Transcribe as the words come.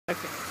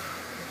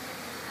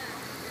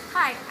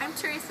Hi, I'm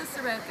Teresa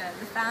Soorka,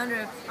 the founder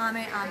of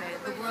Amé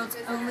Amé, the world's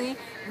only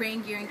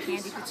rain gear and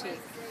candy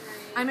boutique.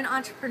 I'm an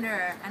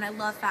entrepreneur and I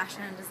love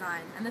fashion and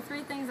design. And the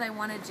three things I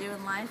want to do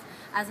in life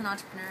as an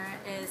entrepreneur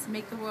is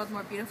make the world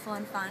more beautiful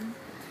and fun,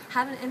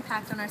 have an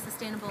impact on our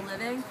sustainable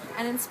living,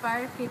 and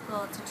inspire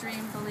people to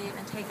dream, believe,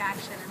 and take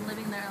action in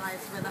living their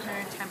lives with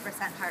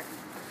 110% heart.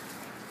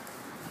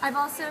 I've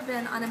also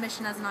been on a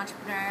mission as an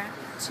entrepreneur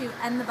to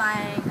end the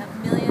buying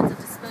of millions of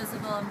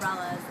disposable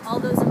umbrellas, all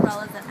those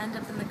umbrellas that end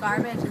up in the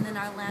garbage and in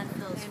our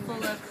landfills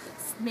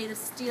made of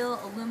steel,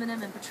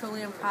 aluminum, and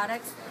petroleum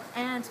products,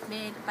 and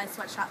made by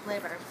sweatshop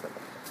labor.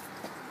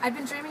 I've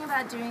been dreaming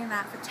about doing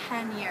that for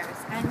 10 years,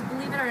 and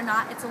believe it or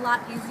not, it's a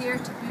lot easier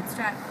to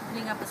bootstrap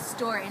opening up a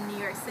store in New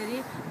York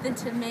City than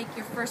to make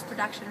your first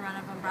production run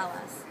of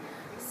umbrellas.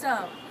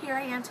 So, here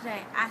I am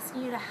today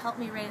asking you to help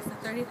me raise the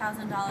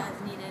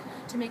 $30,000 needed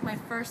to make my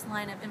first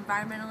line of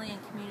environmentally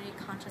and community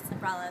conscious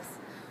umbrellas.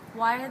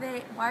 Why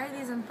are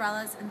these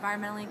umbrellas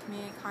environmentally and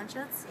community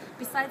conscious?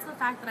 Besides the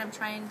fact that I'm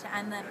trying to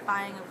end the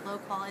buying of low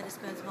quality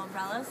disposable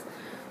umbrellas,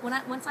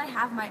 once I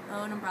have my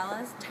own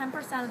umbrellas,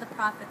 10% of the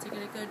profits are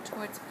going to go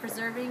towards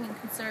preserving and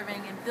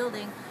conserving and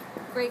building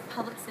great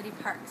public city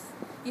parks.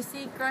 You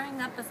see,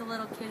 growing up as a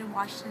little kid in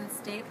Washington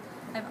State,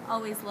 I've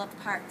always loved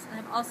parks, and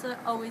I've also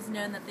always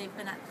known that they've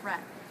been at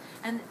threat.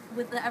 And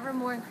with the ever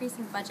more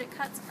increasing budget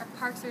cuts, our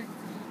parks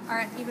are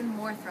at even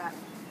more threat.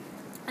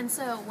 And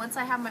so, once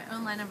I have my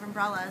own line of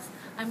umbrellas,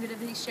 I'm going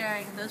to be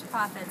sharing those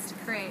profits to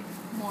create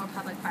more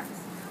public parks.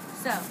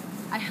 So,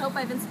 I hope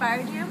I've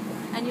inspired you,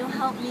 and you'll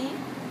help me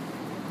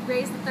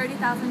raise the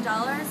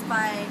 $30,000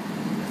 by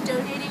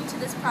donating to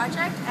this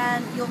project,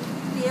 and you'll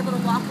be able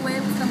to walk away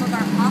with some of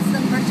our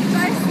awesome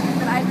merchandise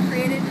that I've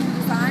created and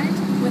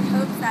designed with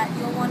hopes that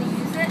you'll want to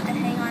use it and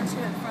hang on to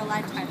it for a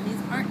lifetime. These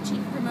aren't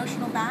cheap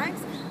promotional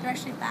bags. They're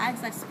actually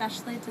bags I've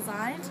specially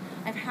designed.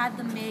 I've had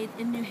them made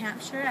in New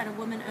Hampshire at a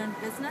woman-owned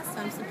business, so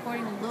I'm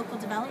supporting local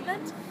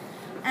development.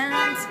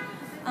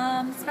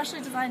 And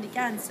specially designed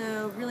again,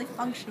 so really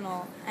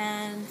functional.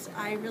 And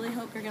I really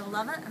hope you're going to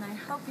love it, and I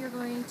hope you're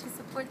going to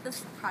support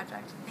this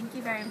project. Thank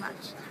you very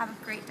much. Have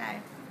a great day.